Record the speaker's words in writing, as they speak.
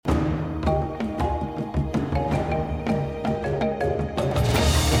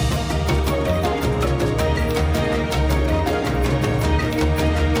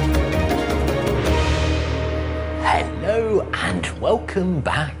welcome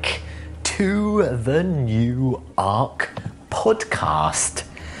back to the New Arc podcast,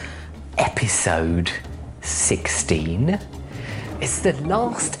 episode 16. It's the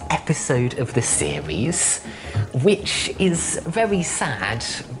last episode of the series, which is very sad,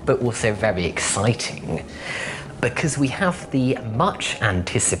 but also very exciting, because we have the much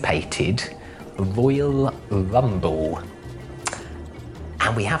anticipated Royal Rumble.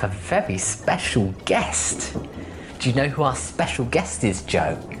 And we have a very special guest. Do you know who our special guest is,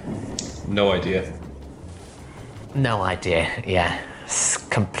 Joe? No idea. No idea, yeah. It's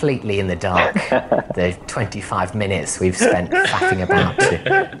completely in the dark. The 25 minutes we've spent faffing about to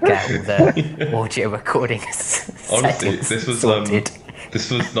get all the audio recordings Honestly, this was sorted. This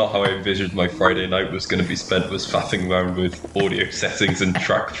was not how I envisioned my Friday night was going to be spent, was faffing around with audio settings and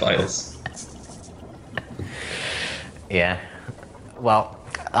track files. Yeah. Well,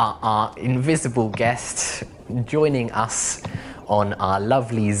 our invisible guest joining us on our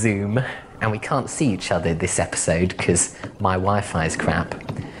lovely Zoom, and we can't see each other this episode because my Wi-Fi is crap,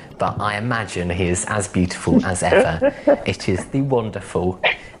 but I imagine he is as beautiful as ever. It is the wonderful,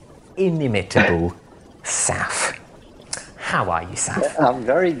 inimitable Saf. How are you, Saf? I'm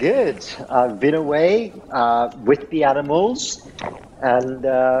very good. I've been away with the animals, and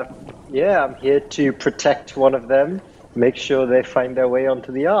I'm here to protect one of them, make sure they find their way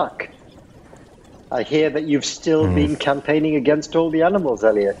onto the Ark. I hear that you've still been campaigning against all the animals,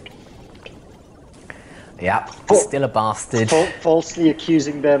 Elliot. Yeah, still a bastard. Falsely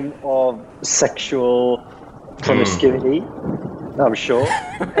accusing them of sexual promiscuity, I'm sure.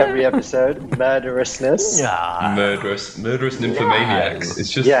 Every episode. Murderousness. Murderous nymphomaniacs.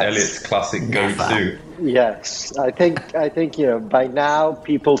 It's just Elliot's classic go-to. Yes. I think by now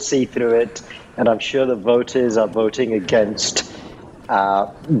people see through it, and I'm sure the voters are voting against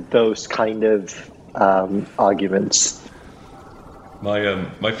those kind of arguments.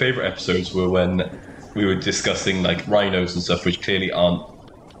 My favourite episodes were when we were discussing like rhinos and stuff, which clearly aren't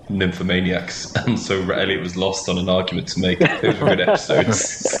nymphomaniacs, and so Elliot was lost on an argument to make. Those were good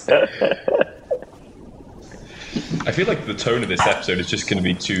episodes. I feel like the tone of this episode is just going to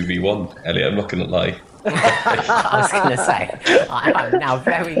be 2v1, Elliot. I'm not going to lie. I was going to say, I'm now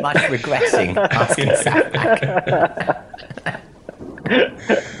very much regretting asking Saf back.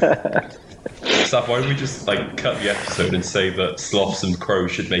 Saf, why don't we just cut the episode and say that sloths and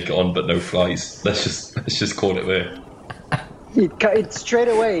crows should make it on, but no flies? Let's just call it there. It straight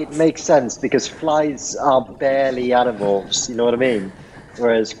away it makes sense because flies are barely animals. You know what I mean?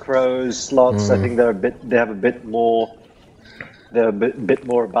 Whereas crows, sloths, I think they have a bit more. They're a bit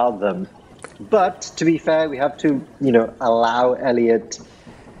more about them. But to be fair, we have to allow Elliot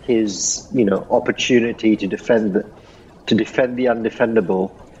his opportunity to defend the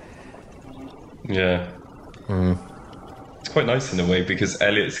undefendable. Yeah. It's quite nice in a way because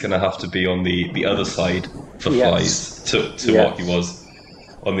Elliot's going to have to be on the other side for flies to what he was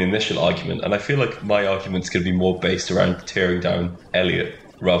on the initial argument. And I feel like my argument's going to be more based around tearing down Elliot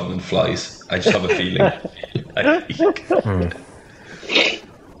rather than flies. I just have a feeling.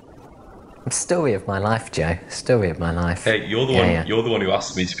 Story of my life, Joe. Story of my life. Hey, you're the one. Yeah. You're the one who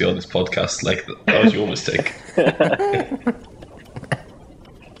asked me to be on this podcast. That was your mistake.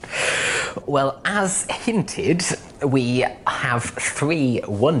 Well, as hinted, we have 3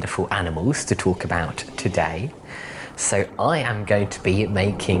 wonderful animals to talk about today. So I am going to be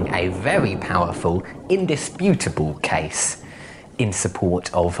making a very powerful, indisputable case in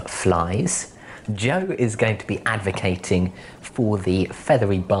support of flies. Joe is going to be advocating for the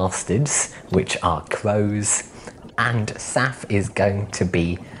feathery bastards, which are crows, and Saf is going to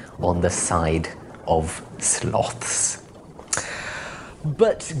be on the side of sloths.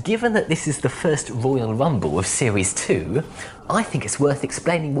 But given that this is the first Royal Rumble of Series 2, I think it's worth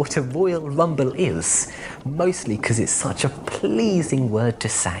explaining what a Royal Rumble is, mostly because it's such a pleasing word to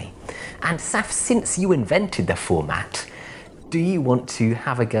say. And Saf, since you invented the format, do you want to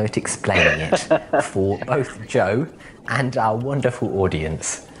have a go at explaining it for both Joe and our wonderful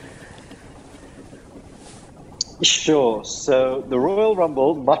audience? Sure. So the Royal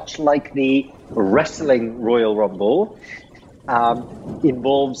Rumble, much like the wrestling Royal Rumble,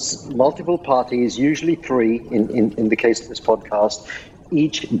 involves multiple parties, usually 3 in the case of this podcast,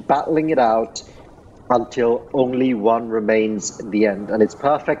 each battling it out until only one remains at the end. And it's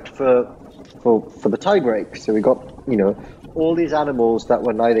perfect for the tiebreak. So we got, all these animals that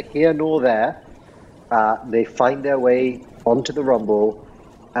were neither here nor there. They find their way onto the Rumble,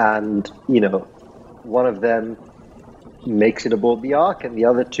 and, one of them makes it aboard the Ark and the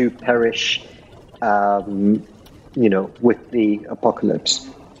other 2 perish with the apocalypse.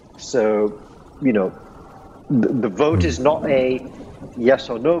 So, the vote is not a yes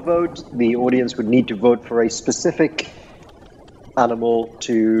or no vote. The audience would need to vote for a specific animal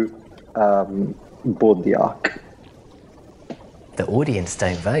to board the Ark. The audience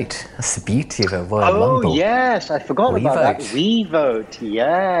don't vote. That's the beauty of a Royal Rumble. Oh, yes, I forgot about that. We vote,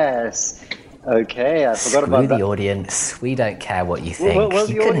 yes. Okay, I forgot about that. Screw the audience. We don't care what you think.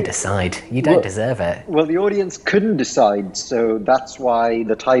 You couldn't decide. You don't deserve it. Well, the audience couldn't decide, so that's why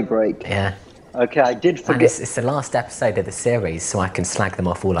the tie break. Yeah. Okay, I did forget. And it's the last episode of the series, so I can slag them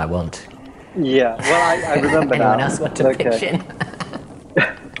off all I want. Yeah, well, I remember now. Anyone else want to pitch in?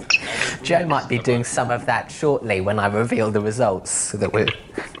 Joe might be doing some of that shortly when I reveal the results that we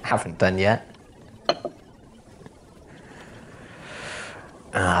haven't done yet.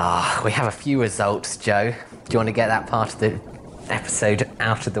 We have a few results, Joe. Do you want to get that part of the episode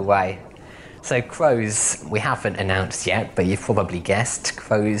out of the way? So Crows, we haven't announced yet, but you've probably guessed.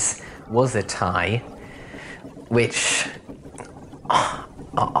 Crows was a tie, which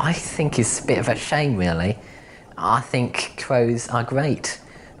I think is a bit of a shame, really. I think Crows are great.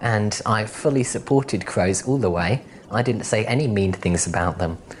 And I fully supported Crows all the way. I didn't say any mean things about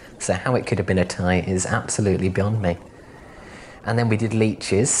them. So how it could have been a tie is absolutely beyond me. And then we did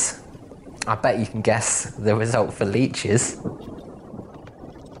Leeches. I bet you can guess the result for Leeches.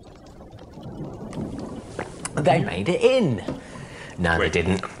 They made it in. No, Wait. They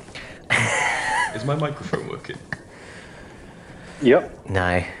didn't. Is my microphone working? Yep.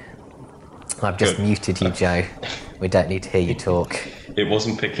 No. I've just muted you, Joe. We don't need to hear you talk. It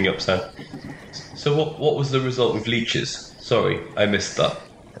wasn't picking up sound. So what was the result with Leeches? Sorry, I missed that.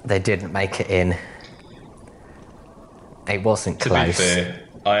 They didn't make it in. It wasn't close. To be fair,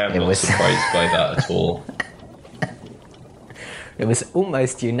 I am not surprised by that at all. It was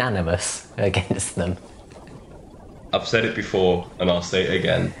almost unanimous against them. I've said it before, and I'll say it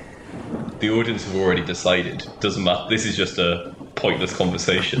again. The audience have already decided. Doesn't matter. This is just a pointless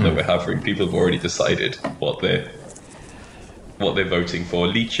conversation that we're having. People have already decided what they're voting for.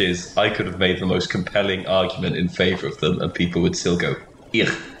 Leeches, I could have made the most compelling argument in favour of them, and people would still go, "Ugh,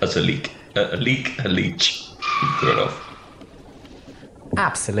 that's a leak. A leech." Throw it off.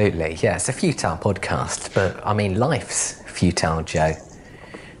 Absolutely, yeah. It's a futile podcast, but I mean, life's futile, Joe.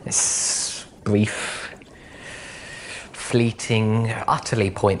 It's brief, fleeting, utterly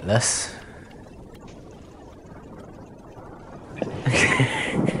pointless.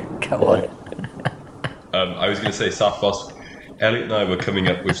 Go on. I was going to say, Safos, Elliot and I were coming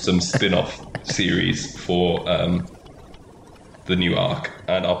up with some spin-off series for the new Ark,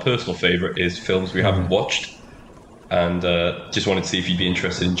 and our personal favourite is films we haven't watched. And just wanted to see if you'd be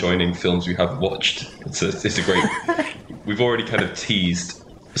interested in joining films we haven't watched. It's a great. We've already kind of teased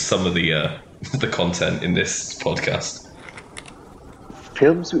some of the content in this podcast.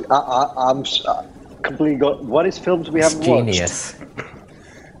 Films. I'm completely got. What is films we haven't Genius. watched?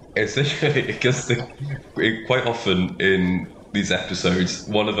 Essentially, because quite often in these episodes,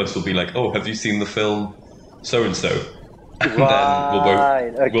 one of us will be like, "Oh, have you seen the film so and so?" And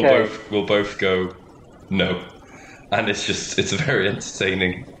then we'll both go, "No." And it's very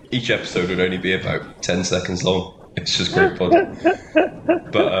entertaining. Each episode would only be about 10 seconds long. It's just great fun.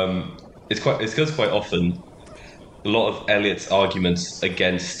 But it's because quite often a lot of Elliot's arguments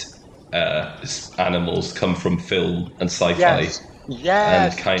against animals come from film and sci-fi.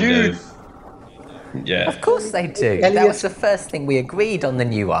 Yes, and kind dude. of. Yeah. Of course they do. That was the first thing we agreed on the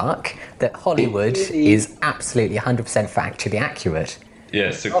new Ark, that Hollywood is absolutely 100% factually accurate.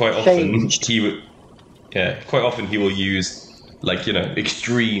 Yeah, so quite often he will use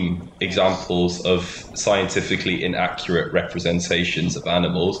extreme examples of scientifically inaccurate representations of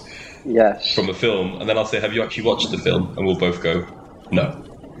animals from a film, and then I'll say, "Have you actually watched the film?" And we'll both go, "No."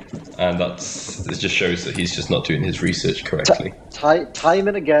 And it just shows that he's just not doing his research correctly. Time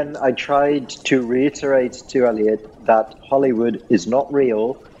and again, I tried to reiterate to Elliot that Hollywood is not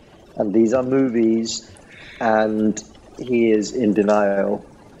real, and these are movies, and he is in denial.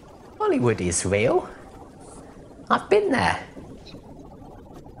 Hollywood is real. I've been there.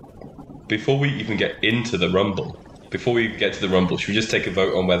 Before we even get into the Rumble, should we just take a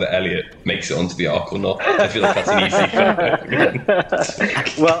vote on whether Elliot makes it onto the Ark or not? I feel like that's an easy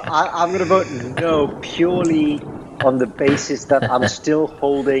vote. Well, I'm going to vote no, purely on the basis that I'm still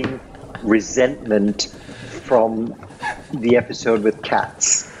holding resentment from the episode with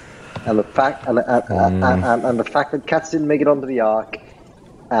cats, and the fact and the fact that cats didn't make it onto the Ark,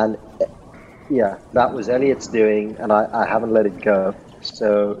 and that was Elliot's doing, and I haven't let it go.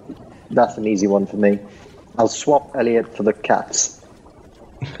 So that's an easy one for me. I'll swap Elliot for the cats.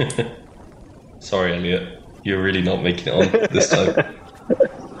 Sorry, Elliot. You're really not making it on this time.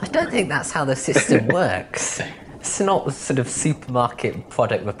 I don't think that's how the system works. It's not sort of supermarket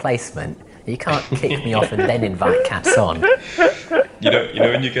product replacement. You can't kick me off and then invite cats on. You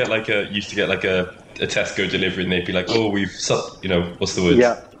know when you get used to get a Tesco delivery and they'd be like, oh, we've what's the word?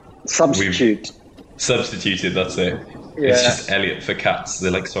 Yeah, substitute. We've substituted, that's it. Yeah. It's just Elliot for cats.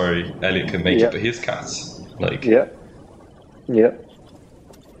 They're like, sorry, Elliot can make it, but here's cats. Like, yeah.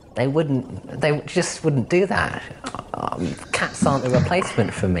 They just wouldn't do that. Cats aren't a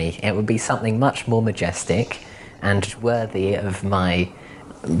replacement for me. It would be something much more majestic and worthy of my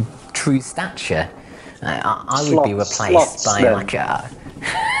true stature. I would be replaced by like a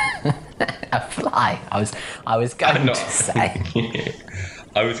fly. I was going to say.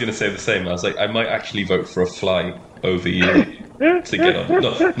 I was going to say the same. I was like, I might actually vote for a fly over you to get on.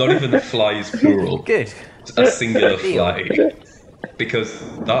 Not even the flies plural. Good. A singular fly. Because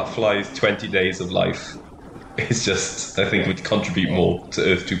that fly's 20 days of life is just, I think, would contribute more to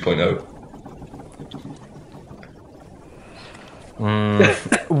Earth 2.0.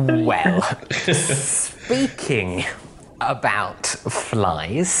 Well, speaking about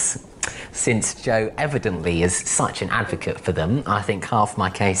flies, since Joe evidently is such an advocate for them, I think half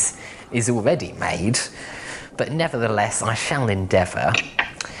my case is already made. But nevertheless, I shall endeavour.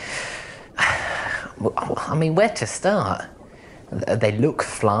 I mean, where to start? They look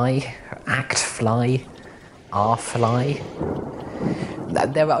fly, act fly, are fly.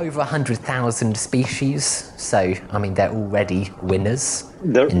 There are over 100,000 species, so I mean they're already winners.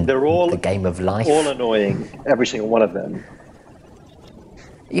 They're all the game of life. All annoying, every single one of them.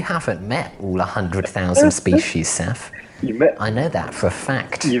 You haven't met all 100,000 species, Seth. I know that for a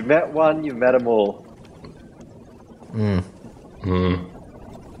fact. You've met one, you've met them all.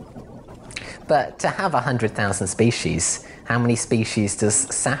 But to have 100,000 species, how many species does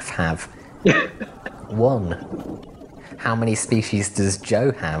Saf have? One. How many species does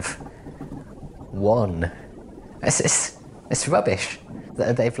Joe have? One. It's rubbish.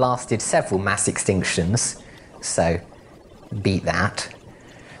 They've lasted several mass extinctions, so beat that.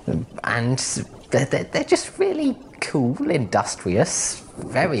 And they're just really cool, industrious,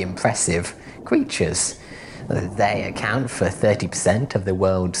 very impressive creatures. They account for 30% of the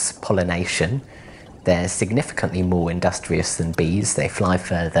world's pollination. They're significantly more industrious than bees. They fly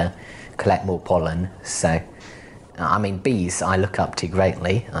further, collect more pollen. So, I mean, bees I look up to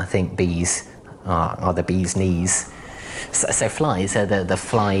greatly. I think bees are the bee's knees. So flies are the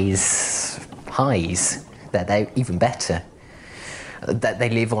flies' highs. They're even better. They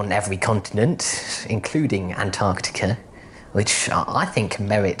live on every continent, including Antarctica, which I think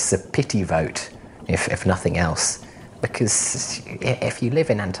merits a pity vote, if nothing else. Because if you live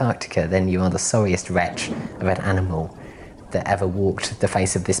in Antarctica, then you are the sorriest wretch of an animal that ever walked the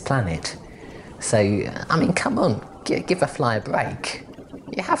face of this planet. So, I mean, come on, give a fly a break.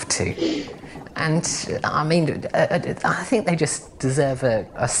 You have to. And, I mean, I think they just deserve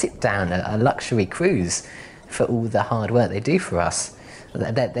a sit-down, a luxury cruise for all the hard work they do for us.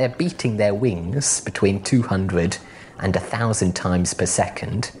 They're beating their wings between 200 and 1,000 times per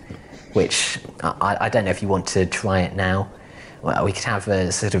second, which I don't know if you want to try it now. Well, we could have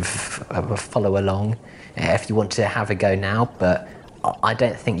a sort of a follow along if you want to have a go now, but I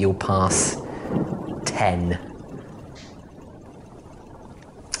don't think you'll pass 10.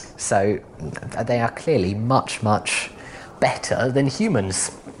 So they are clearly much, much better than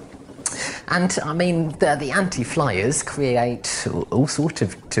humans. And I mean, the anti-flyers create all sorts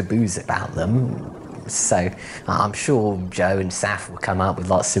of taboos about them. So I'm sure Joe and Saf will come up with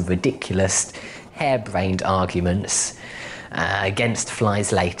lots of ridiculous, harebrained arguments against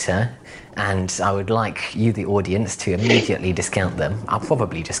flies later. And I would like you, the audience, to immediately discount them. I'll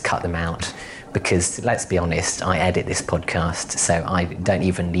probably just cut them out because, let's be honest, I edit this podcast, so I don't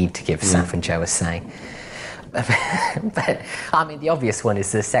even need to give Saf and Joe a say. But, I mean, the obvious one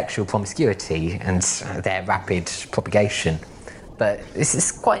is the sexual promiscuity and their rapid propagation. But this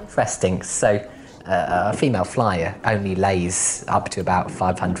is quite interesting. So a female flyer only lays up to about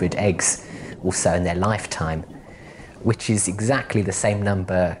 500 eggs or so in their lifetime, which is exactly the same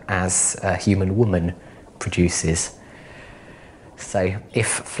number as a human woman produces. So if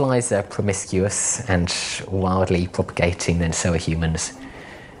flies are promiscuous and wildly propagating, then so are humans.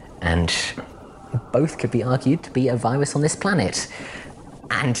 And both could be argued to be a virus on this planet.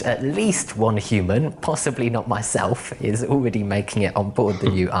 And at least one human, possibly not myself, is already making it on board the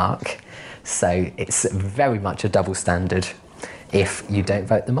new Ark. So it's very much a double standard if you don't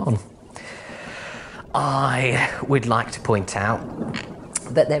vote them on. I would like to point out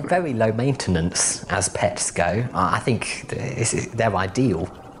that they're very low maintenance as pets go. I think they're ideal,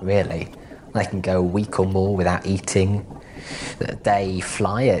 really. They can go a week or more without eating. They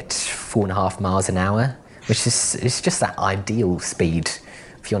fly at 4.5 miles an hour, which is it's just that ideal speed.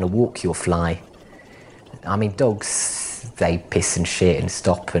 If you want to walk, you'll fly. I mean, dogs, they piss and shit and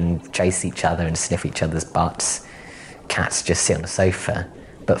stop and chase each other and sniff each other's butts. Cats just sit on the sofa.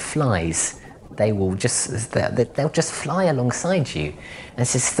 But flies, they'll just fly alongside you. And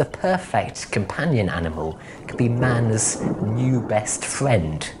it's just the perfect companion animal. It could be man's new best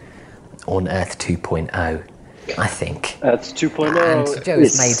friend on Earth 2.0, I think. Earth 2.0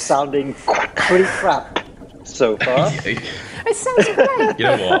 is sounding pretty crap so far. It sounds great. You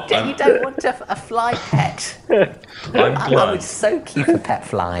know what? You don't want a fly pet. I would so keep a pet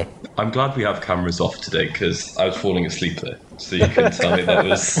fly. I'm glad we have cameras off today because I was falling asleep there. So you couldn't tell me that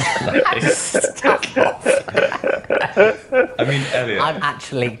was I mean, Elliot. I'm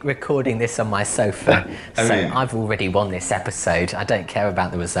actually recording this on my sofa, so I've already won this episode. I don't care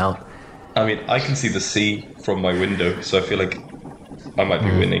about the result. I mean, I can see the sea from my window, so I feel like I might be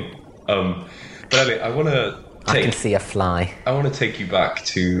winning. But Elliot, I can see a fly. I want to take you back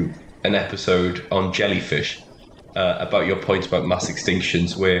to an episode on jellyfish about your point about mass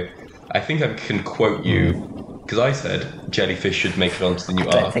extinctions, where I think I can quote you, because I said jellyfish should make it onto the new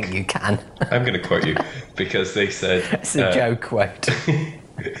ark. I don't think you can. I'm going to quote you, because they said... It's a joke quote.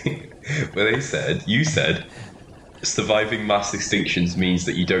 But you said, surviving mass extinctions means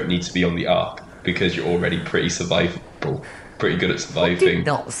that you don't need to be on the ark, because you're already pretty survivable. Pretty good at surviving. I did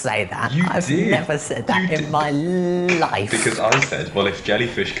not say that. I've never said that in my life. Because I said, well, if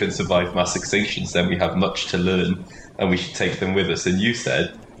jellyfish can survive mass extinctions, then we have much to learn, and we should take them with us. And you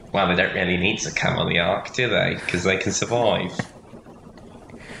said, well, they don't really need to come on the ark, do they? Because they can survive.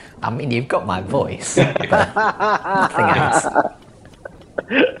 I mean, you've got my voice, but nothing else.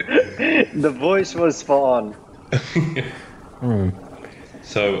 The voice was fun.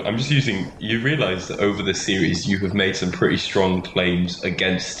 So I'm just you realise that over this series you have made some pretty strong claims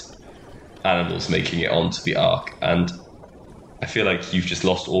against animals making it onto the ark, and I feel like you've just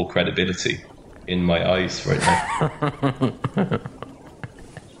lost all credibility in my eyes right now.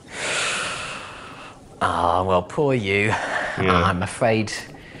 Well, poor you. Yeah. I'm afraid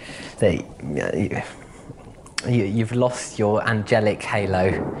that you've lost your angelic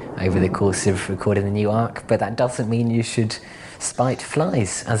halo over the course of recording the new ark, but that doesn't mean you should spite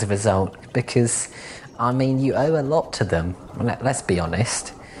flies as a result, because I mean, you owe a lot to them, let's be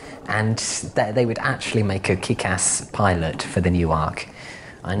honest, and they would actually make a kick-ass pilot for the new ark.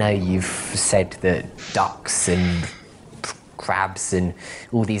 I know you've said that ducks and crabs and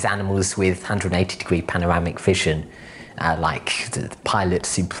all these animals with 180-degree panoramic vision, like the pilot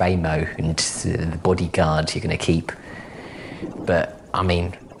supremo and the bodyguard you're going to keep, but I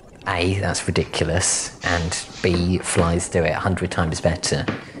mean, A, that's ridiculous, and B, flies do it 100 times better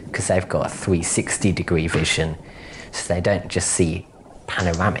because they've got a 360-degree vision, so they don't just see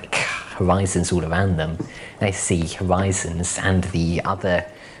panoramic horizons all around them, they see horizons and the other,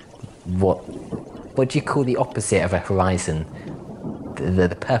 what do you call the opposite of a horizon?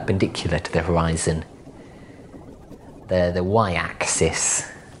 The perpendicular to the horizon, the y-axis.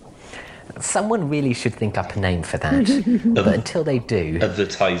 Someone really should think up a name for that. But until they do... The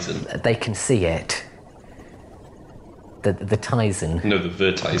Tizen. They can see it. The Tizen. No, the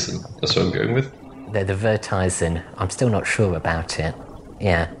Vertizen. That's what I'm going with. The Vertizen. I'm still not sure about it.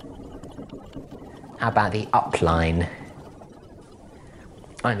 Yeah. How about the upline?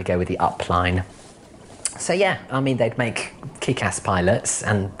 I'm going to go with the upline. So yeah, I mean, they'd make kick-ass pilots,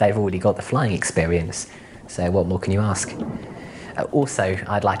 and they've already got the flying experience. So what more can you ask? Also,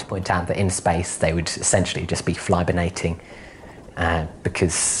 I'd like to point out that in space they would essentially just be flybernating,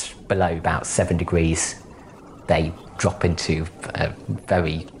 because below about 7 degrees they drop into a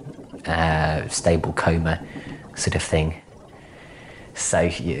very stable coma sort of thing. So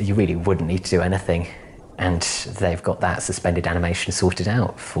you really wouldn't need to do anything, and they've got that suspended animation sorted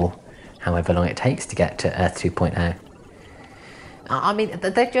out for however long it takes to get to Earth 2.0. I mean,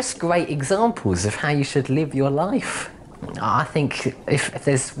 they're just great examples of how you should live your life. I think if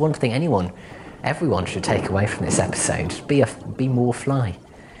there's one thing everyone should take away from this episode, be more fly.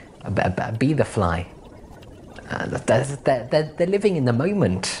 Be the fly. They're living in the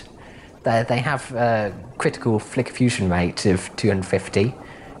moment. They have a critical flicker fusion rate of 250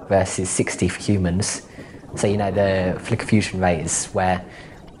 versus 60 for humans. So, you know, the flicker fusion rate is where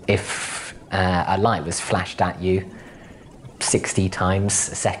if a light was flashed at you 60 times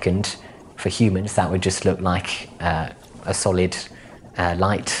a second, for humans that would just look like a solid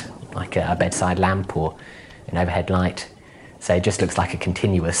light, like a bedside lamp or an overhead light. So it just looks like a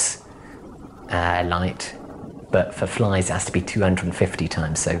continuous light. But for flies, it has to be 250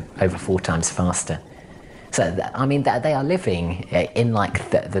 times, so over 4 times faster. So, they are living in like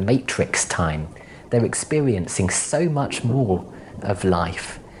the Matrix time. They're experiencing so much more of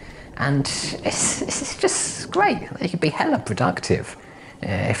life. And it's just great. They could be hella productive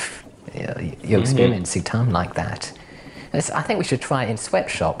if you're experiencing time like that. I think we should try it in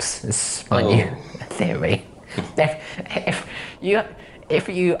sweatshops. It's my new theory. If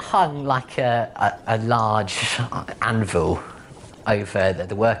you hung like a large anvil over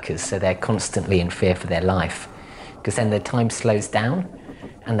the workers so they're constantly in fear for their life, because then the time slows down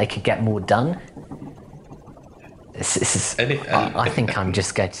and they could get more done. I think I'm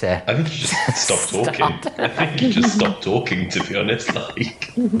just going to... I think you just stop talking. I think you just stop talking, to be honest.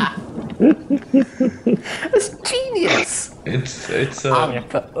 Like, it's genius. It's I'm going to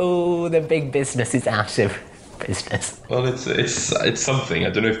put all the big businesses out of business. Well, it's something. I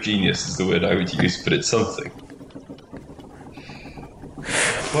don't know if genius is the word I would use, but it's something.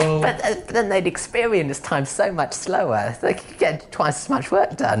 Well, but then they'd experience time so much slower. They could get twice as much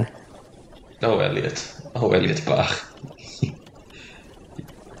work done. Oh, Elliot Bach.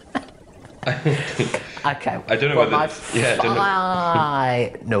 Okay. I don't know whether.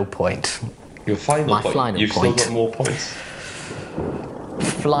 No point. Your final My point. final You've point. still got more points.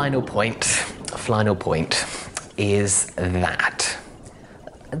 Final point is that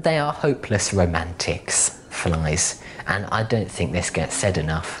they are hopeless romantics, flies, and I don't think this gets said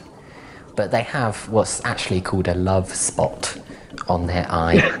enough. But they have what's actually called a love spot on their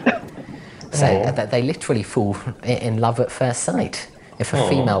eye. So they literally fall in love at first sight. If a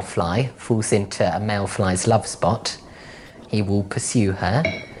female fly falls into a male fly's love spot, he will pursue her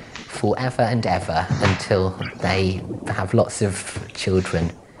forever and ever until they have lots of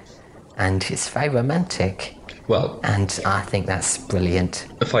children. And it's very romantic. Well, and I think that's brilliant.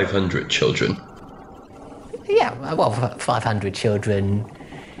 500 children. Yeah, well, 500 children.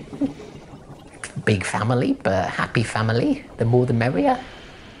 Big family, but happy family. The more the merrier,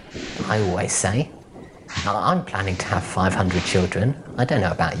 I always say. I'm planning to have 500 children. I don't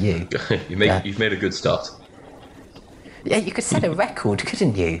know about you. You've made a good start. Yeah, you could set a record,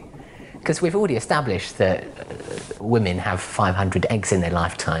 couldn't you? Because we've already established that women have 500 eggs in their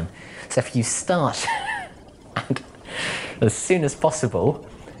lifetime. So if you start and as soon as possible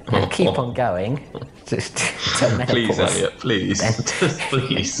and keep on going just to menopause, please, Elliot, please.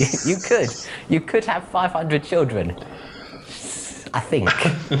 Please. You could have 500 children. I think.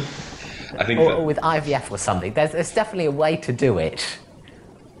 Or with IVF or something. There's definitely a way to do it.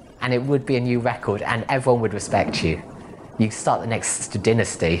 And it would be a new record and everyone would respect you. You start the next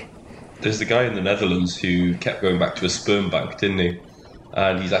dynasty. There's the guy in the Netherlands who kept going back to a sperm bank, didn't he?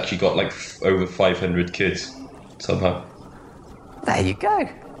 And he's actually got like over 500 kids somehow. There you go.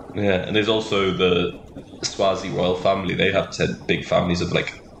 Yeah, and there's also the Swazi royal family. They have 10 big families of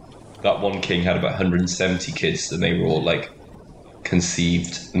like... That one king had about 170 kids and they were all like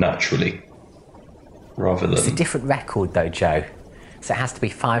conceived naturally rather than... It's a different record though, Joe. So it has to be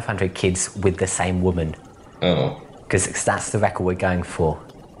 500 kids with the same woman. Oh. Because that's the record we're going for.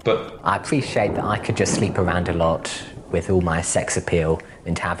 But I appreciate that I could just sleep around a lot with all my sex appeal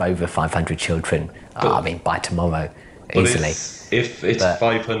and have over 500 children. By tomorrow, easily. If it's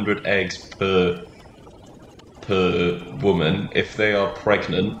 500 eggs per woman, if they are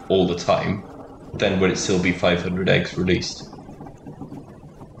pregnant all the time, then would it still be 500 eggs released?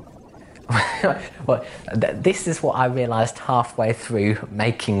 Well, this is what I realised halfway through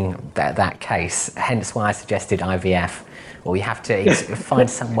making that case, hence why I suggested IVF. Or you have to find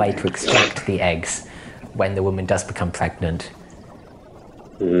some way to extract the eggs when the woman does become pregnant.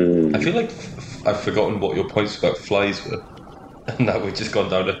 I feel like I've forgotten what your points about flies were. And now we've just gone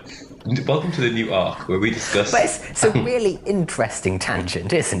down to... Welcome to the new arc where we discuss... But it's a really interesting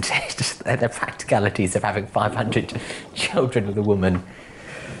tangent, isn't it? The practicalities of having 500 children with a woman.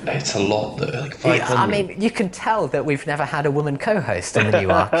 It's a lot, though. Like 500. I mean, you can tell that we've never had a woman co-host on the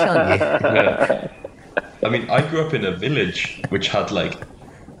new arc, can't you? Yeah. I mean, I grew up in a village which had like...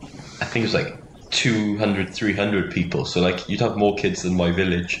 I think it was like 200, 300 people. So like, you'd have more kids than my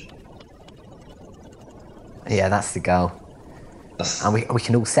village. Yeah, that's the goal. And we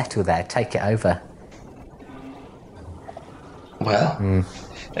can all settle there, take it over. Well,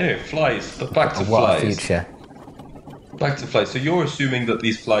 anyway, flies. But back to what flies. A future. Back to flies. So you're assuming that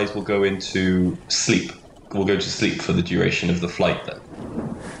these flies will go into sleep. Will go to sleep for the duration of the flight, then.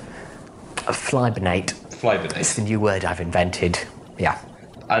 Flybinate. Flybinate. It's the new word I've invented. Yeah,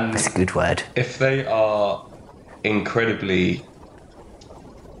 and it's a good word. If they are incredibly,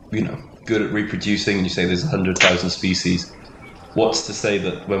 good at reproducing, and you say there's 100,000 species, what's to say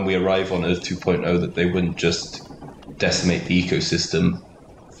that when we arrive on Earth 2.0 that they wouldn't just decimate the ecosystem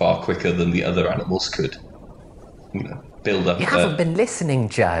far quicker than the other animals could? build up. You haven't been listening,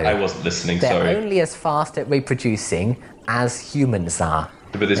 Joe. I wasn't listening. They're sorry. only as fast at reproducing as humans are.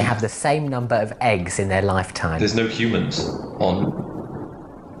 But they have the same number of eggs in their lifetime. There's no humans on.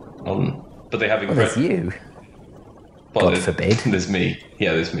 But they have There's you. Well, God forbid. There's me.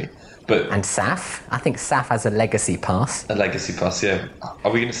 Yeah, there's me. And Saf. I think Saf has a legacy pass. A legacy pass, yeah.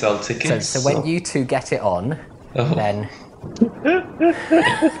 Are we going to sell tickets? So when you two get it on, then...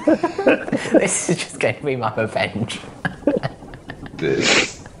 this is just going to be my revenge. You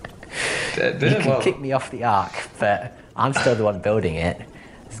can kick me off the Ark, but I'm still the one building it.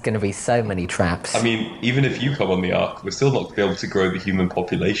 There's going to be so many traps. I mean, even if you come on the Ark, we're still not going to be able to grow the human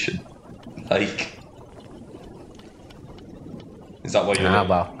population. Is that why you're...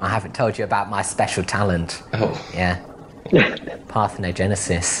 well, I haven't told you about my special talent. Oh. Yeah.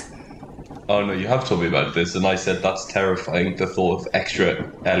 Parthenogenesis. Oh no, you have told me about this, and I said that's terrifying, the thought of extra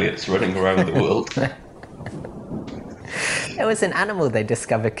Elliots running around the world. There was an animal they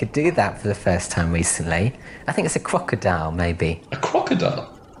discovered could do that for the first time recently. I think it's a crocodile, maybe. A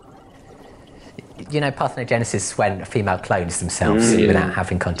crocodile? You know, parthenogenesis is when a female clones themselves without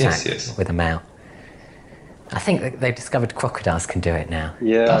having contact with a male. I think they discovered crocodiles can do it now.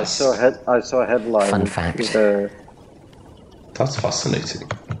 Yeah, I saw a headline. Fun fact. That's fascinating.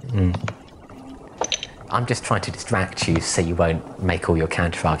 I'm just trying to distract you so you won't make all your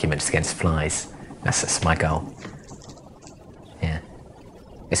counter-arguments against flies. That's my goal. Yeah.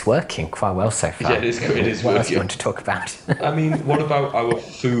 It's working quite well so far. Yeah, it is working. What else do you want to talk about? I mean, what about our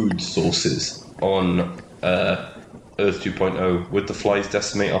food sources on Earth 2.0? Would the flies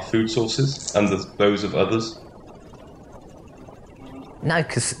decimate our food sources and those of others? No,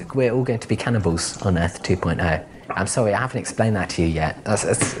 because we're all going to be cannibals on Earth 2.0. I'm sorry, I haven't explained that to you yet.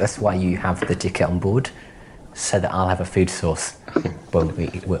 That's why you have the ticket on board, so that I'll have a food source when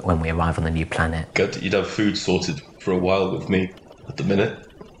we arrive on the new planet. Good, you'd have food sorted for a while with me at the minute.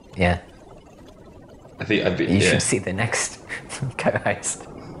 Yeah. I think I'd be... You should see the next co-host.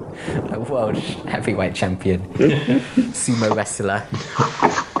 A world heavyweight champion. Sumo wrestler.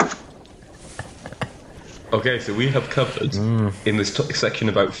 Okay, so we have covered, in this section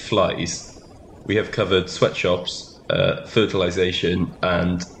about flies, we have covered sweatshops, fertilization,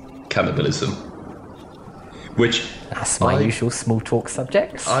 and cannibalism. Which... That's my usual small talk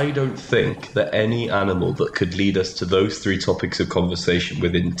subjects. I don't think that any animal that could lead us to those three topics of conversation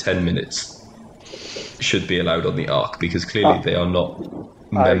within 10 minutes should be allowed on the Ark, because clearly they are not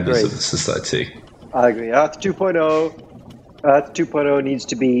members of the society. I agree. Earth 2.0 needs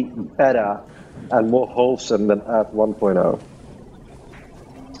to be better and more wholesome than Earth 1.0.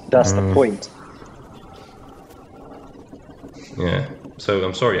 That's the point. Yeah. So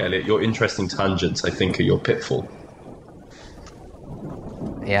I'm sorry, Elliot, your interesting tangents, I think, are your pitfall.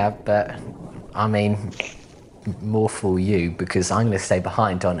 Yeah, but I mean, more for you, because I'm going to stay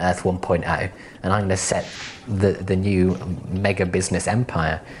behind on Earth 1.0 and I'm going to set the new mega business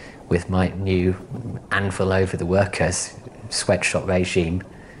empire with my new anvil over the workers sweatshop regime,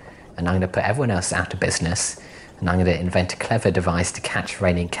 and I'm going to put everyone else out of business, and I'm going to invent a clever device to catch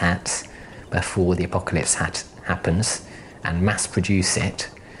raining cats before the apocalypse happens and mass produce it,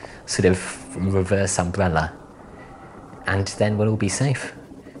 sort of reverse umbrella, and then we'll all be safe.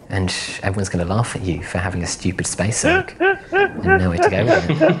 And everyone's going to laugh at you for having a stupid space ark and nowhere to go with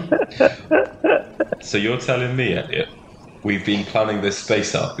it. So you're telling me, Elliot, we've been planning this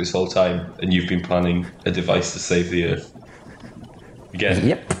space ark this whole time, and you've been planning a device to save the Earth? Again,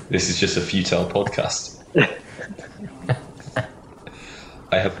 Yep. This is just a futile podcast.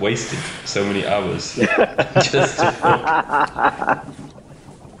 I have wasted so many hours just to...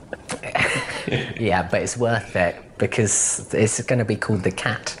 Yeah, but it's worth it, because it's going to be called the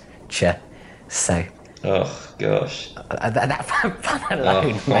Catcher. So... Oh, gosh. That fun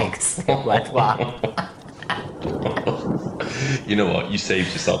alone makes it worthwhile. You know what? You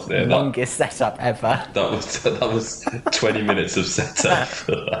saved yourself there. Longest setup ever. That was 20 minutes of setup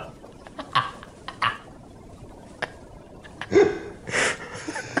for that.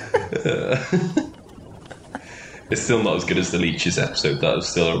 It's still not as good as the Leeches episode. That was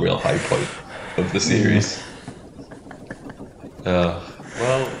still a real high point of the series. Well...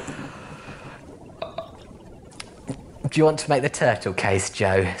 Do you want to make the turtle case,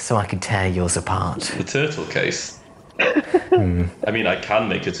 Joe, so I can tear yours apart? The turtle case? I mean, I can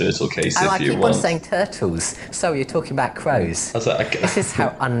make a turtle case if you want. I keep on saying turtles. So you're talking about crows. This is how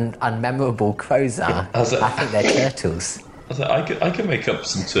unmemorable crows are. I think they're turtles. I can make up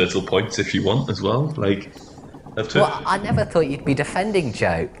some turtle points if you want as well. Well, I never thought you'd be defending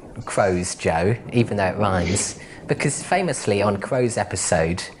crows, Joe, even though it rhymes. Because famously on Crow's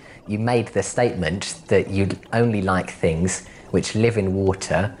episode, you made the statement that you only like things which live in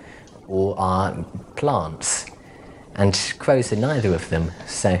water or are plants. And crows are neither of them,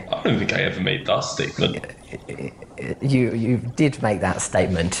 so... I don't think I ever made that statement. You did make that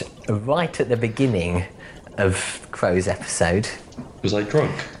statement right at the beginning of Crow's episode. Was I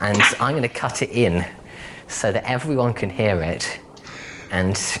drunk? And I'm going to cut it in so that everyone can hear it,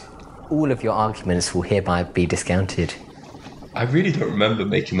 and all of your arguments will hereby be discounted. I really don't remember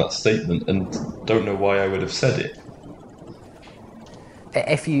making that statement and don't know why I would have said it.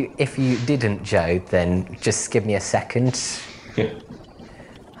 If you didn't, Joe, then just give me a second. Yeah.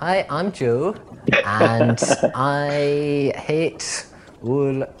 Hi, I'm Joe, and I hate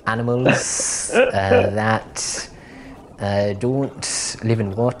all animals that don't live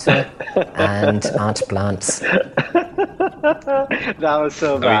in water and aren't plants. That was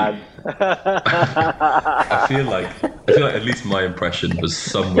so bad. I feel like at least my impression was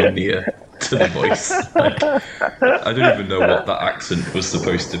somewhere near to the voice. Like, I don't even know what that accent was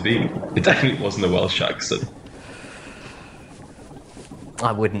supposed to be. It definitely wasn't a Welsh accent.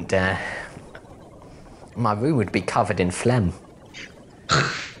 I wouldn't dare. My room would be covered in phlegm.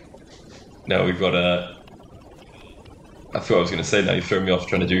 Now we've got a... I thought I was going to say, now you throw me off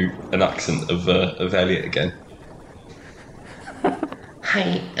trying to do an accent of Elliot again.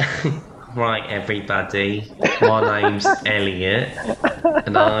 Hey, right everybody, my name's Elliot,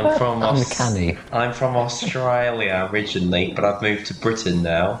 and I'm from Uncanny. I'm from Australia originally, but I've moved to Britain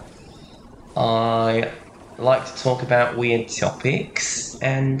now. I like to talk about weird topics,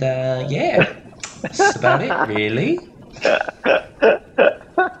 and yeah, that's about it really.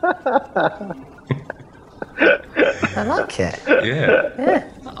 I like it. Yeah.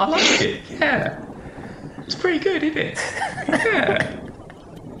 I like it, yeah. It's pretty good, isn't it? Yeah.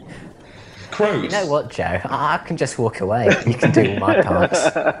 Crows. You know what, Joe? I can just walk away. You can do all my parts.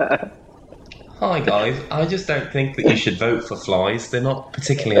 Hi guys, I just don't think that you should vote for flies. They're not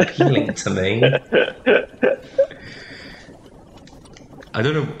particularly appealing to me. I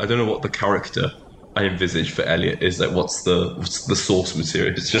don't know what the character I envisage for Elliot is. Like, what's the source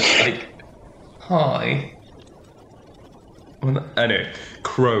material? It's just like, hi. Anyway,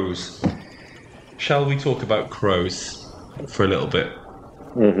 crows. Shall we talk about crows for a little bit?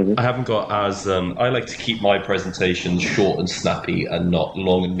 Mm-hmm. I haven't got as... I like to keep my presentations short and snappy and not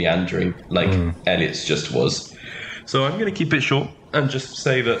long and meandering like Elliot's just was. So I'm going to keep it short and just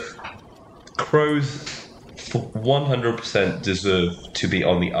say that crows 100% deserve to be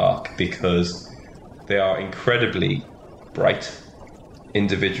on the Ark because they are incredibly bright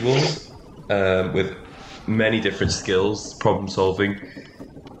individuals with many different skills, problem solving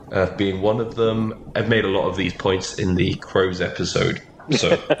being one of them. I've made a lot of these points in the crows episode,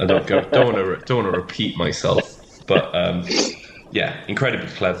 so I don't want to repeat myself. But yeah, incredibly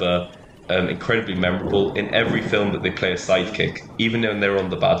clever, incredibly memorable. In every film that they play a sidekick, even when they're on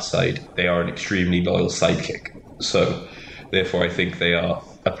the bad side, they are an extremely loyal sidekick. So therefore, I think they are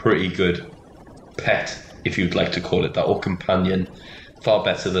a pretty good pet, if you'd like to call it that, or companion. Far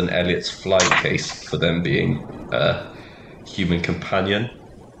better than Elliot's fly case for them being a human companion.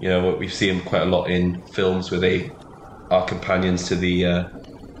 You know, we've seen quite a lot in films where they are companions to the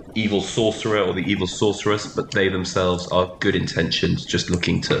evil sorcerer or the evil sorceress, but they themselves are good intentions, just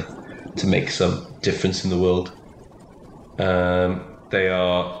looking to make some difference in the world. They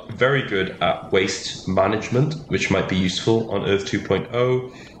are very good at waste management, which might be useful on Earth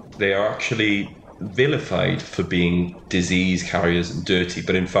 2.0. They are actually vilified for being disease carriers and dirty,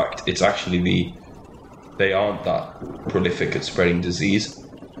 but in fact it's actually they aren't that prolific at spreading disease,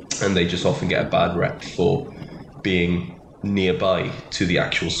 and they just often get a bad rep for being nearby to the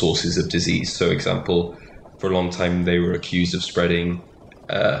actual sources of disease. So example, for a long time they were accused of spreading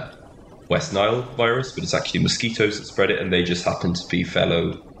West Nile virus, but it's actually mosquitoes that spread it, and they just happen to be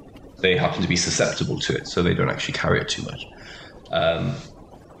susceptible to it, so they don't actually carry it too much.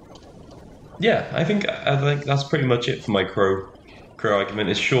 Yeah, I think that's pretty much it for my crow argument.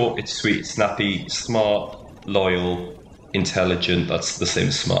 It's short, it's sweet, it's snappy, smart, loyal, intelligent. That's the same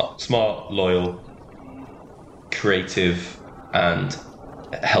as smart. Smart, loyal, creative, and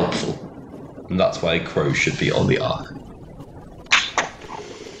helpful. And that's why crows should be on the Ark.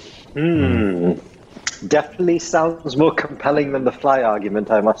 Definitely sounds more compelling than the fly argument,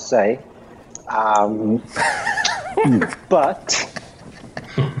 I must say. But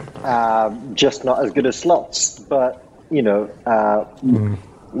just not as good as slots. But, you know,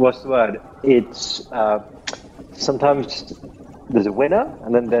 what's the word? It's sometimes there's a winner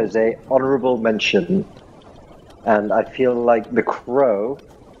and then there's a honorable mention. And I feel like the crow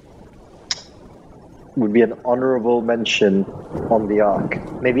would be an honorable mention on the Ark.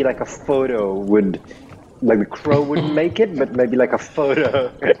 Maybe like a photo would, like the crow wouldn't make it, but maybe like a photo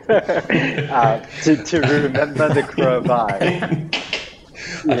to remember the crow by.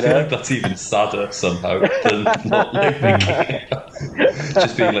 I feel like that's even sadder somehow than not making it.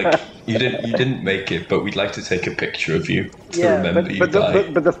 Just being like, you didn't make it, but we'd like to take a picture of you to remember you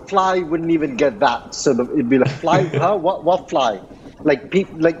by. But the fly wouldn't even get that. So it'd be like, fly? Huh? What fly? Like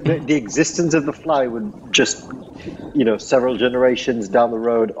the existence of the fly would just, several generations down the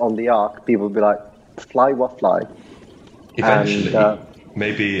road on the Ark, people would be like, fly? What fly? Eventually,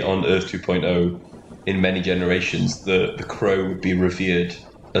 maybe on Earth 2.0, in many generations, the crow would be revered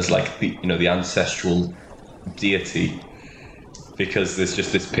as like the ancestral deity, because there's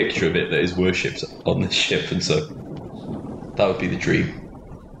just this picture of it that is worshipped on the ship, and so that would be the dream.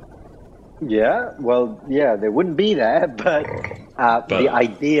 Yeah, well, yeah, they wouldn't be there, but the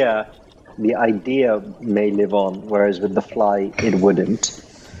idea may live on, whereas with the fly, it wouldn't.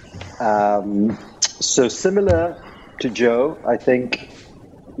 So similar to Joe, I think,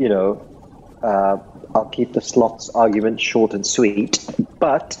 I'll keep the slots argument short and sweet,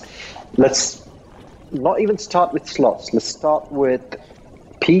 but let's not even start with slots. Let's start with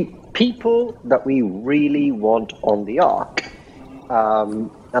people that we really want on the Ark. And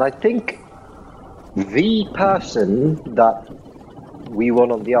I think the person that we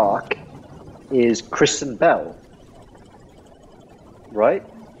want on the Ark is Kristen Bell. Right?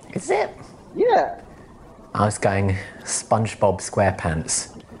 Is it? Yeah. I was going SpongeBob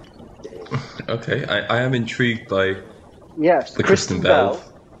SquarePants. Okay, I am intrigued by the Kristen Bell.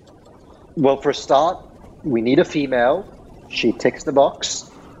 Well, for a start, we need a female. She ticks the box.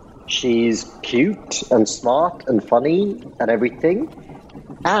 She's cute and smart and funny and everything.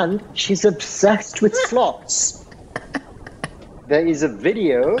 And she's obsessed with slots. There is a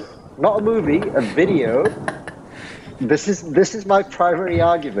video, not a movie, a video. This is my primary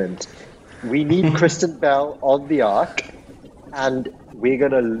argument. We need Kristen Bell on the Ark, and we're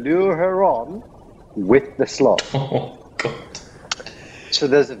going to lure her on with the slot. Oh, God. So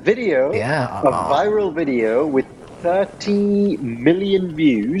there's a video, a viral video with 30 million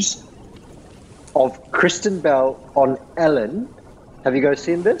views of Kristen Bell on Ellen. Have you guys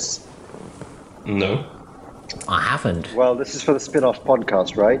seen this? No. I haven't. Well, this is for the spin-off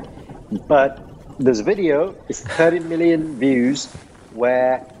podcast, right? But there's a video, it's 30 million views,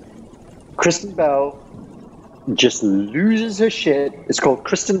 where Kristen Bell just loses her shit. It's called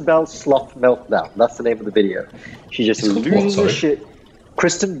Kristen Bell's Sloth Meltdown. That's the name of the video. She just loses her shit.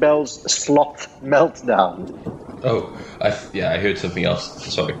 Kristen Bell's Sloth Meltdown. Oh, I heard something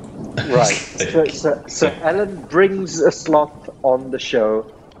else. Sorry. Right. So Ellen brings a sloth on the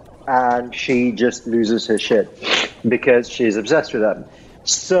show, and she just loses her shit because she's obsessed with them.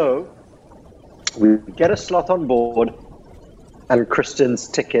 So we get a sloth on board, and Kristen's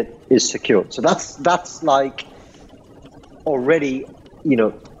ticket is secured. So that's like already,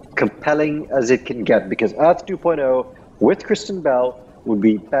 compelling as it can get, because Earth 2.0 with Kristen Bell would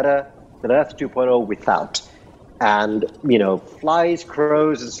be better than Earth 2.0 without. And, flies,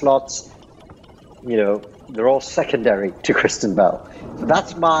 crows, and slots, they're all secondary to Kristen Bell. So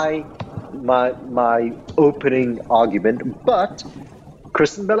that's my opening argument. But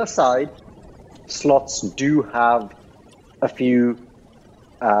Kristen Bell aside, slots do have a few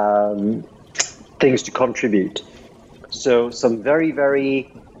things to contribute. So some very,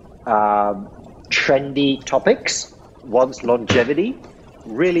 very trendy topics. One's longevity,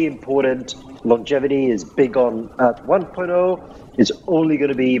 really important. Longevity is big on Earth 1.0. It's only going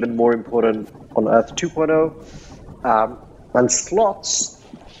to be even more important on Earth 2.0. And slots,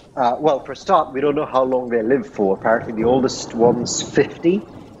 well, for a start, we don't know how long they live for. Apparently the oldest one's 50,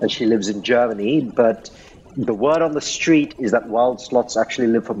 and she lives in Germany. But the word on the street is that wild slots actually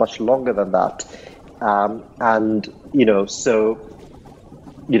live for much longer than that.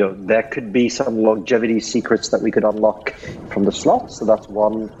 There could be some longevity secrets that we could unlock from the slots. So that's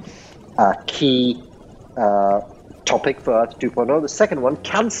one key topic for Earth 2.0. The second one,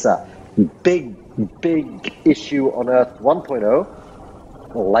 cancer. Big issue on Earth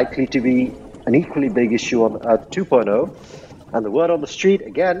 1.0. Likely to be an equally big issue on Earth 2.0. And the word on the street,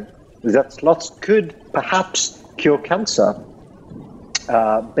 again, is that slots could perhaps cure cancer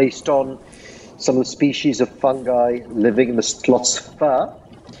based on some of the species of fungi living in the slot's fur.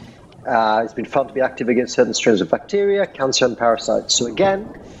 It's been found to be active against certain strains of bacteria, cancer, and parasites. So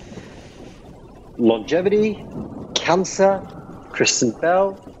again, longevity, cancer, Kristen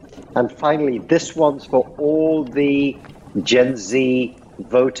Bell, and finally, this one's for all the Gen Z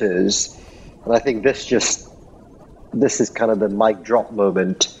voters. And I think this is kind of the mic drop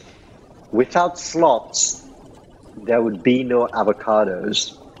moment. without sloths, there would be no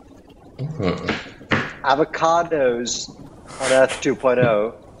avocados. Avocados on Earth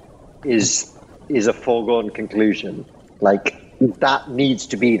 2.0 is a foregone conclusion. Like, that needs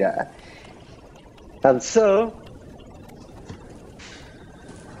to be there. And so,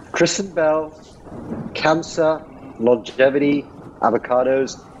 Kristen Bell, cancer, longevity,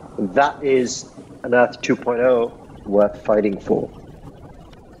 avocados, that is an Earth 2.0 worth fighting for.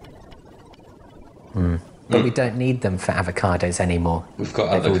 But we don't need them for avocados anymore. We've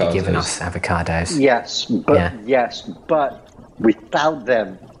got They've avocados. already given us avocados. Yes, but without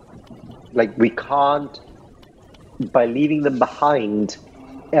them, like, we can't, by leaving them behind,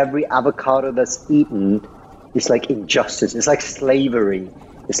 every avocado that's eaten is like injustice. It's like slavery.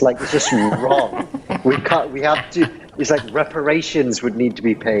 It's just wrong. We have to, it's like reparations would need to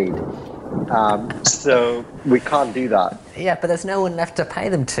be paid. So we can't do that. Yeah, but there's no one left to pay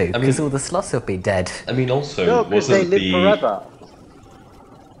them to, because all the sloths will be dead. I mean, also, No, because they live forever.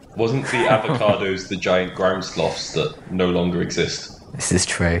 Wasn't the avocados the giant ground sloths that no longer exist? This is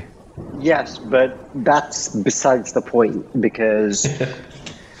true. Yes, but that's besides the point, because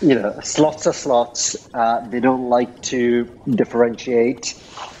sloths are sloths. They don't like to differentiate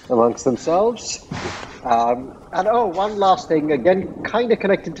amongst themselves. And one last thing, again, kind of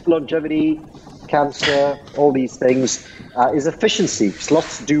connected to longevity, cancer, all these things, is efficiency.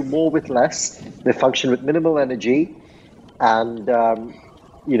 Sloths do more with less. They function with minimal energy, and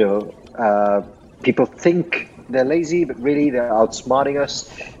people think they're lazy, but really they're outsmarting us.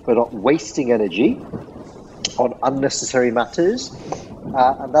 We're not wasting energy on unnecessary matters,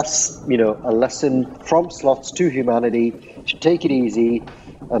 and that's a lesson from sloths to humanity: to take it easy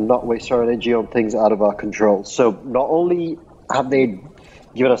and not waste our energy on things out of our control. So not only have they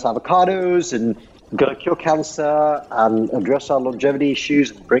given us avocados and gonna cure cancer and address our longevity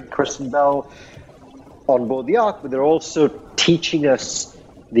issues and bring Kristen Bell on board the ark, but they're also teaching us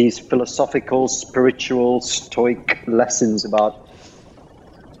these philosophical, spiritual, stoic lessons about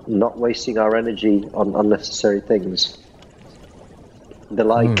not wasting our energy on unnecessary things. They're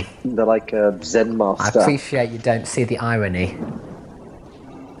like a Zen I master. appreciate you don't see the irony.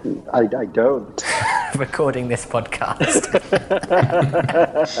 I don't. Recording this podcast.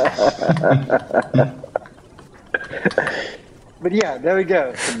 But yeah, there we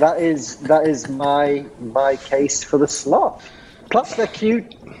go. So that is my case for the sloth. Plus, they're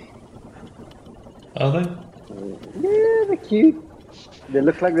cute. Are they? Yeah, they're cute. They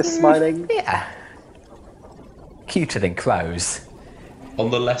look like they're smiling. Yeah. Cuter than crows.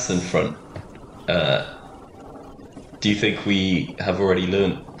 On the lesson front, do you think we have already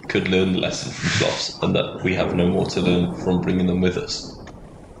could learn the lesson from sloths, and that we have no more to learn from bringing them with us?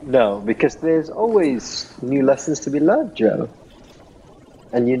 No, because there's always new lessons to be learned, Joe.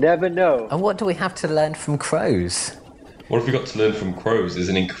 And you never know. And what do we have to learn from crows? What have we got to learn from crows is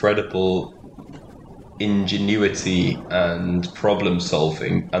an incredible ingenuity and problem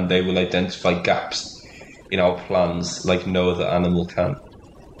solving, and they will identify gaps in our plans like no other animal can.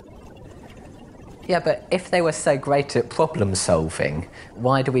 Yeah, but if they were so great at problem solving,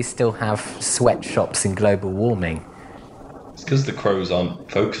 why do we still have sweatshops and global warming? It's because the crows aren't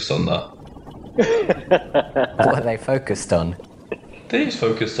focused on that. What are they focused on? They're just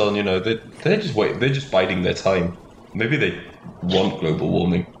focused on, they're just biding their time. Maybe they want global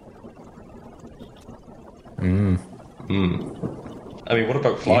warming. I mean, what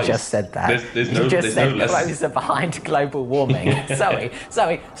about flies? You just said that. There's you just there's said no lesson. crows are behind global warming. Sorry.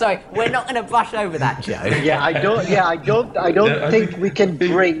 We're not going to brush over that, Joe. I don't think we can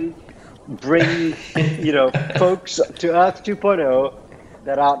bring folks to Earth 2.0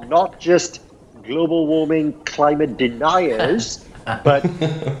 that are not just global warming climate deniers, but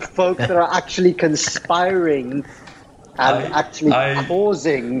folks that are actually conspiring and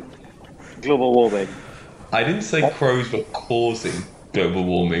causing global warming. I didn't say crows were causing global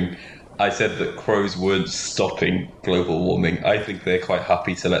warming. I said that crows weren't stopping global warming. I think they're quite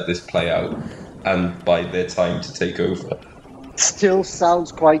happy to let this play out and bide their time to take over. Still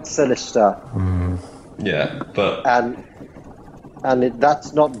sounds quite sinister. Yeah, but... And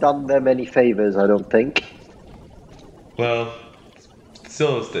that's not done them any favours, I don't think. Well,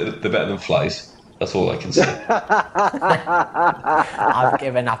 still, they're better than flies. That's all I can say. I've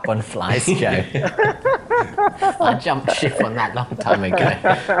given up on flies, Joe. I jumped ship on that long time ago.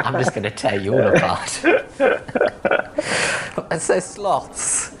 I'm just going to tear you all apart. So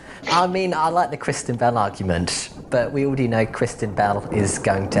sloths. I mean, I like the Kristen Bell argument, but we already know Kristen Bell is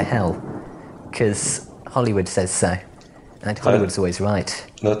going to hell because Hollywood says so. And Hollywood's always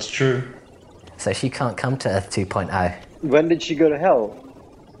right. That's true. So she can't come to Earth 2.0. When did she go to hell?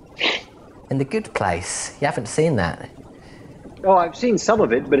 In The Good Place. You haven't seen that? Oh, I've seen some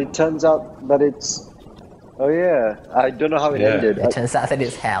of it, but it turns out that it's. Oh yeah, I don't know how it ended. It turns out that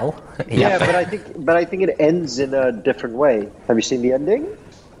it's hell. Yeah, but I think it ends in a different way. Have you seen the ending?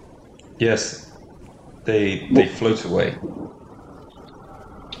 Yes, they float away.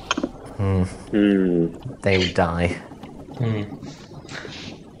 They will die.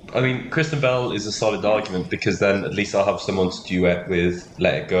 I mean, Kristen Bell is a solid argument because then at least I'll have someone to duet with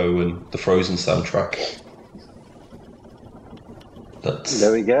Let It Go and the Frozen soundtrack.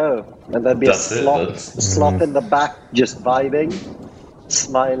 There we go. And there'd be a sloth in the back just vibing,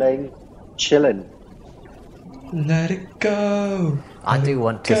 smiling, chilling. Let it go. I do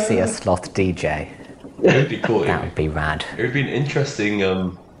want to see a sloth DJ. It would be cool. That would be rad. It would be an interesting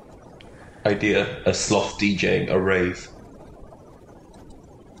idea, a sloth DJing a rave.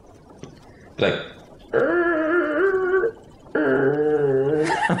 Like...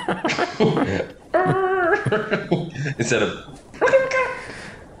 Instead of...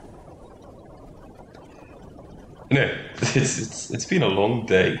 No, it's been a long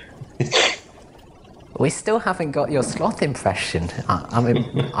day. We still haven't got your sloth impression. I'm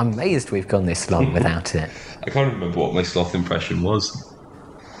amazed we've gone this long without it. I can't remember what my sloth impression was.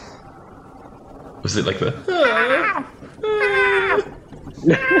 Was it like the...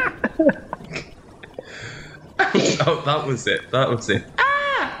 Oh, that was it.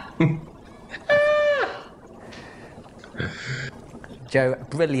 Joe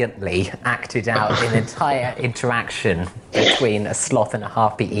brilliantly acted out an entire interaction between a sloth and a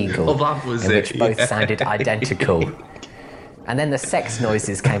harpy eagle, in which both sounded identical. And then the sex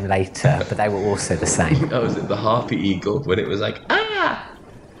noises came later, but they were also the same. That was it, the harpy eagle, when it was like, ah!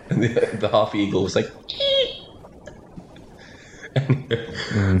 And the harpy eagle was like,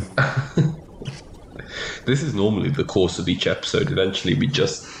 This is normally the course of each episode. Eventually we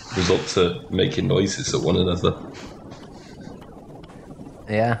just result to making noises at one another.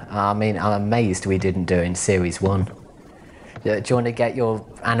 Yeah, I mean, I'm amazed we didn't do it in Series 1. Do you want to get your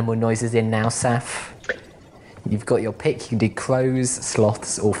animal noises in now, Saf? You've got your pick. You can do crows,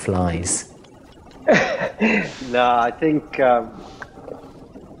 sloths, or flies. No, I think, I'm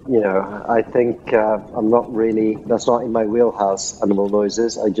not really, that's not in my wheelhouse, animal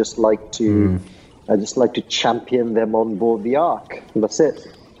noises. I just like to champion them on board the Ark. And that's it.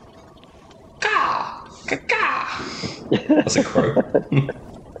 That's a crow.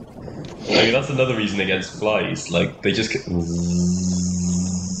 I mean, that's another reason against flies. Like, they just get...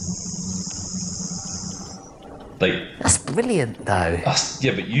 Like... That's brilliant, though.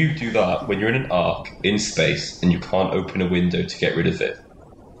 Yeah, but you do that when you're in an ark, in space, and you can't open a window to get rid of it.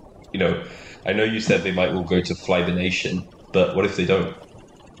 You know, I know you said they might all go to flybination, but what if they don't?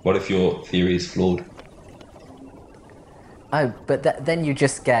 What if your theory is flawed? Oh, but then you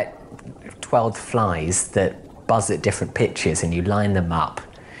just get 12 flies that buzz at different pitches, and you line them up,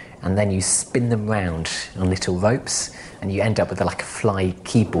 and then you spin them round on little ropes, and you end up with like a fly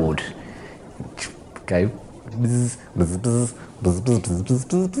keyboard. Go. Bzz, bzz, bzz, bzz, bzz,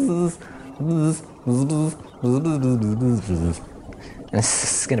 bzz, bzz, bzz, bzz, bzz, bzz.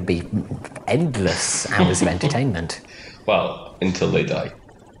 It's going to be endless hours of entertainment. Well, until they die.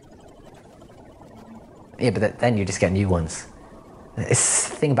 Yeah, but then you just get new ones. It's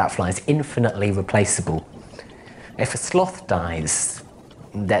the thing about flies, infinitely replaceable. If a sloth dies,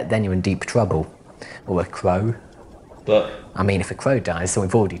 then you're in deep trouble. Or a crow. But I mean, if a crow dies, so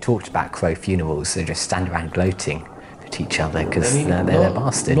we've already talked about crow funerals. They just stand around gloating at each other because they're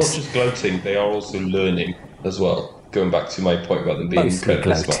bastards. Not just gloating, they are also learning as well. Going back to my point about them being mostly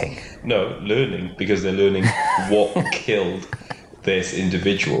incredibly gloating. smart. No, learning, because they're learning what killed this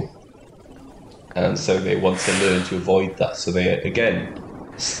individual. And so they want to learn to avoid that. So they are, again,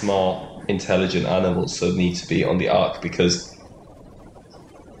 smart, intelligent animals, so need to be on the ark because...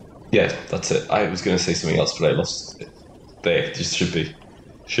 Yeah, that's it. I was going to say something else, but I lost it. They just should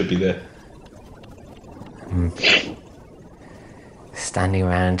be there. Standing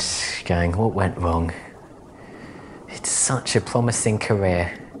around going, what went wrong? It's such a promising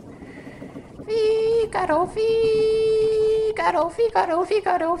career. Figaro, Figaro, Figaro,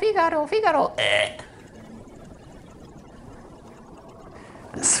 Figaro, Figaro, Figaro.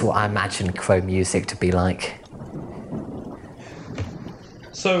 That's what I imagine crow music to be like.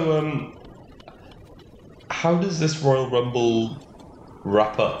 So, how does this Royal Rumble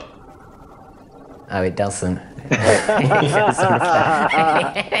wrap up? Oh, it doesn't.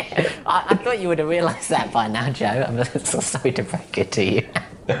 I thought you would have realised that by now, Joe. I'm so sorry to break it to you.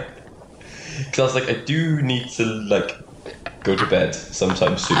 Because I was like, I do need to, go to bed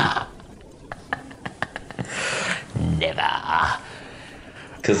sometime soon. Never.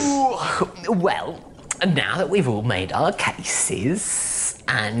 Because Well, now that we've all made our cases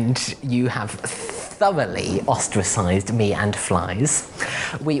and you have thoroughly ostracised me and Flies,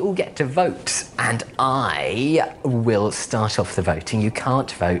 we all get to vote, and I will start off the voting. You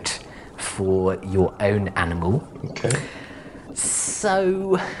can't vote for your own animal. okay,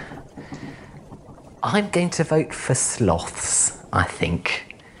 So I'm going to vote for sloths, I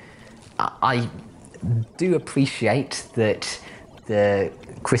think. I do appreciate that the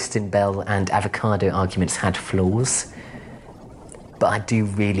Kristen Bell and avocado arguments had flaws, but I do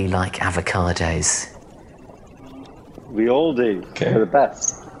really like avocados. We all do. Okay. They're the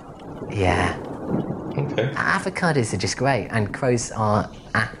best. Yeah. okay. Avocados are just great, and crows are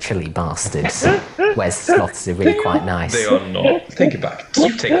actually bastards, whereas sloths are really quite nice. They are not. Take it back.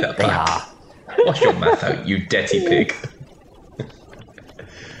 You take that They back. are. Wash your mouth out, you dirty pig.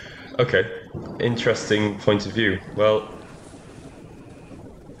 Okay, interesting point of view. Well,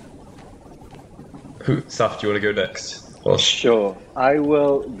 Saf, do you want to go next? Well, Sure. I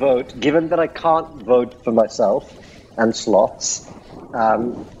will vote. Given that I can't vote for myself and sloths,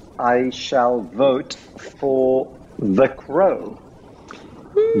 I shall vote for the crow.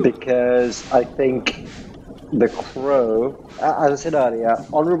 Because I think the crow, as I said earlier,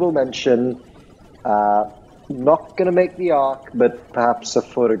 honorable mention, not going to make the arc, but perhaps a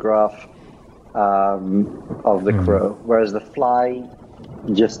photograph of the crow. Whereas the fly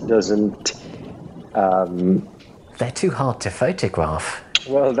just doesn't. They're too hard to photograph.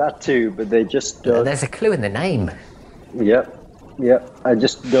 Well, that too, but they just don't. There's a clue in the name. Yep. I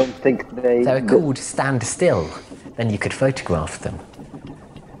just don't think they. They're called Stand Still. Then you could photograph them.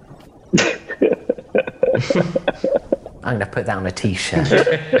 I'm going to put that on a t-shirt.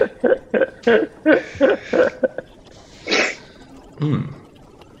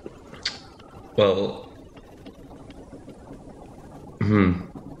 well,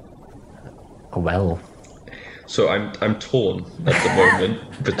 Well, so I'm torn at the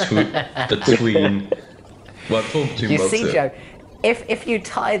moment between. Well, I'm torn between you both. see, Joe, if you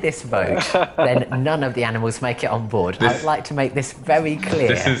tie this vote, then none of the animals make it on board. I'd like to make this very clear.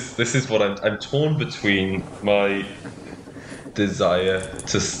 This is what I'm torn between my desire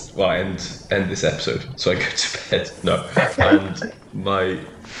to end this episode so I go to bed. No, and my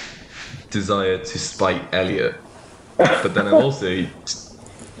desire to spite Elliot, but then I'm also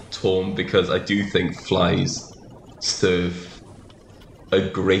torn because I do think flies serve a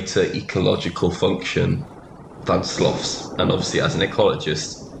greater ecological function than sloths, and obviously as an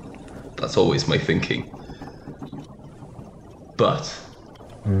ecologist, that's always my thinking. But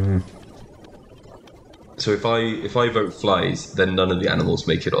so if I vote flies, then none of the animals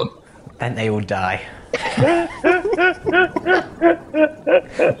make it on. Then they all die.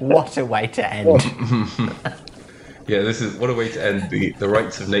 What a way to end. Yeah, this is what a way to end. The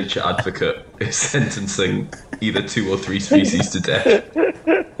rights of nature advocate is sentencing either 2 or 3 species to death.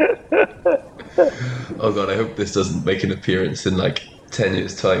 Oh god, I hope this doesn't make an appearance in like 10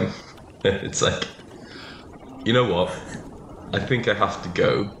 years' time. It's like, you know what? I think I have to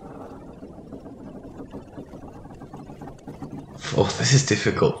go. Oh, this is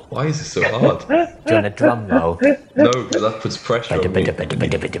difficult. Why is this so hard? Do you want a drum roll? No, because that puts pressure on me.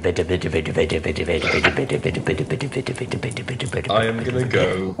 I am gonna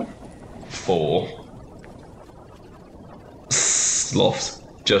go for sloths,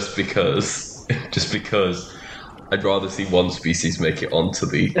 just because I'd rather see one species make it onto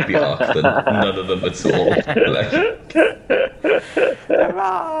the ark than none of them at all.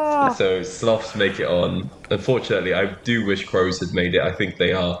 So sloths make it on. Unfortunately, I do wish crows had made it. I think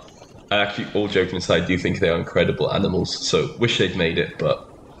they are. I actually, all joking aside, do think they are incredible animals. So wish they'd made it, but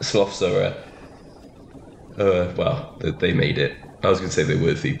sloths are. Well, they made it. I was going to say they're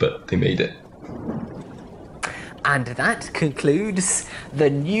worthy, but they made it. And that concludes the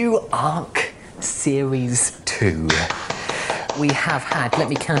new Arc Series 2. We have had, let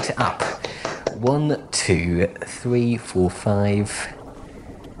me count it up, 1, 2, 3, 4, 5,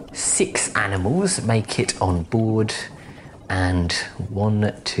 6 animals make it on board, and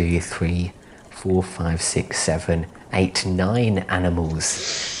 1, 2, 3, 4, 5, 6, 7, 8, 9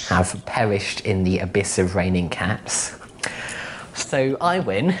 animals have perished in the abyss of raining cats. So I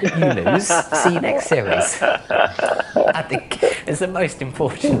win, you lose. See you next series. I think it's the most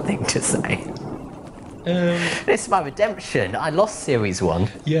important thing to say. It's my redemption. I lost series 1.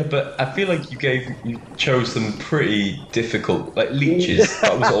 Yeah, but I feel like you chose some pretty difficult, like leeches.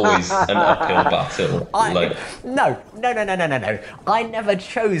 That was always an uphill battle. No. I never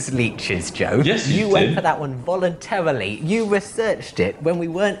chose leeches, Joe. Yes, you went did. for that one voluntarily. You researched it when we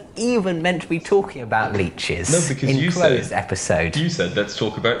weren't even meant to be talking about leeches. No, because in you Crow's said episode. You said let's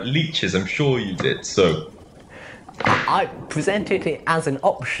talk about leeches. I'm sure you did. So I presented it as an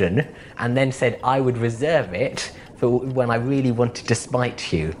option and then said I would reserve it for when I really wanted to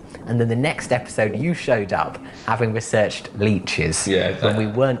spite you. And then the next episode you showed up having researched leeches when we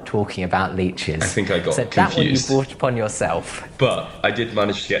weren't talking about leeches. I think I got so confused. that one you brought upon yourself. But I did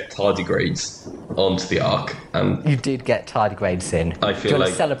manage to get tardigrades onto the ark, and You did get tardigrades in. I feel Do you want like-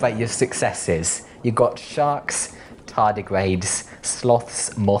 to celebrate your successes? You got sharks, tardigrades,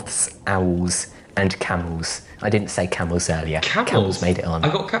 sloths, moths, owls, and camels. I didn't say camels earlier. Camels made it on. I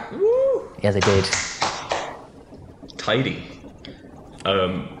got Woo! Yeah, they did. Tidy.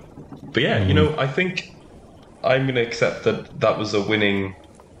 But yeah, I think I'm going to accept that was a winning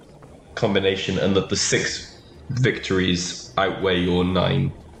combination, and that the 6 victories outweigh your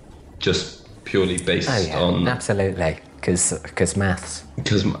 9, just purely based on. Absolutely, because maths.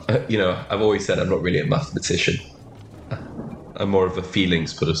 Because I've always said I'm not really a mathematician. I'm more of a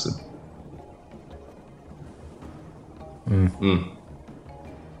feelings person.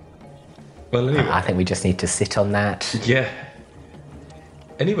 Well, anyway. I think we just need to sit on that. Yeah.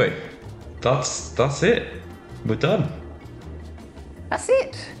 Anyway, that's it. We're done. That's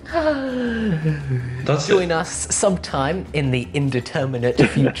it. That's Join it. us sometime in the indeterminate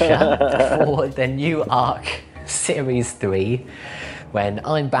future for the new arc, Series 3, when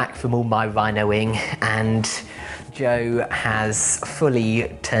I'm back from all my rhinoing and Joe has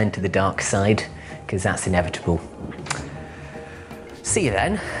fully turned to the dark side, because that's inevitable. See you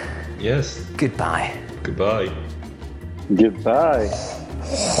then. Yes. Goodbye. Goodbye. Goodbye.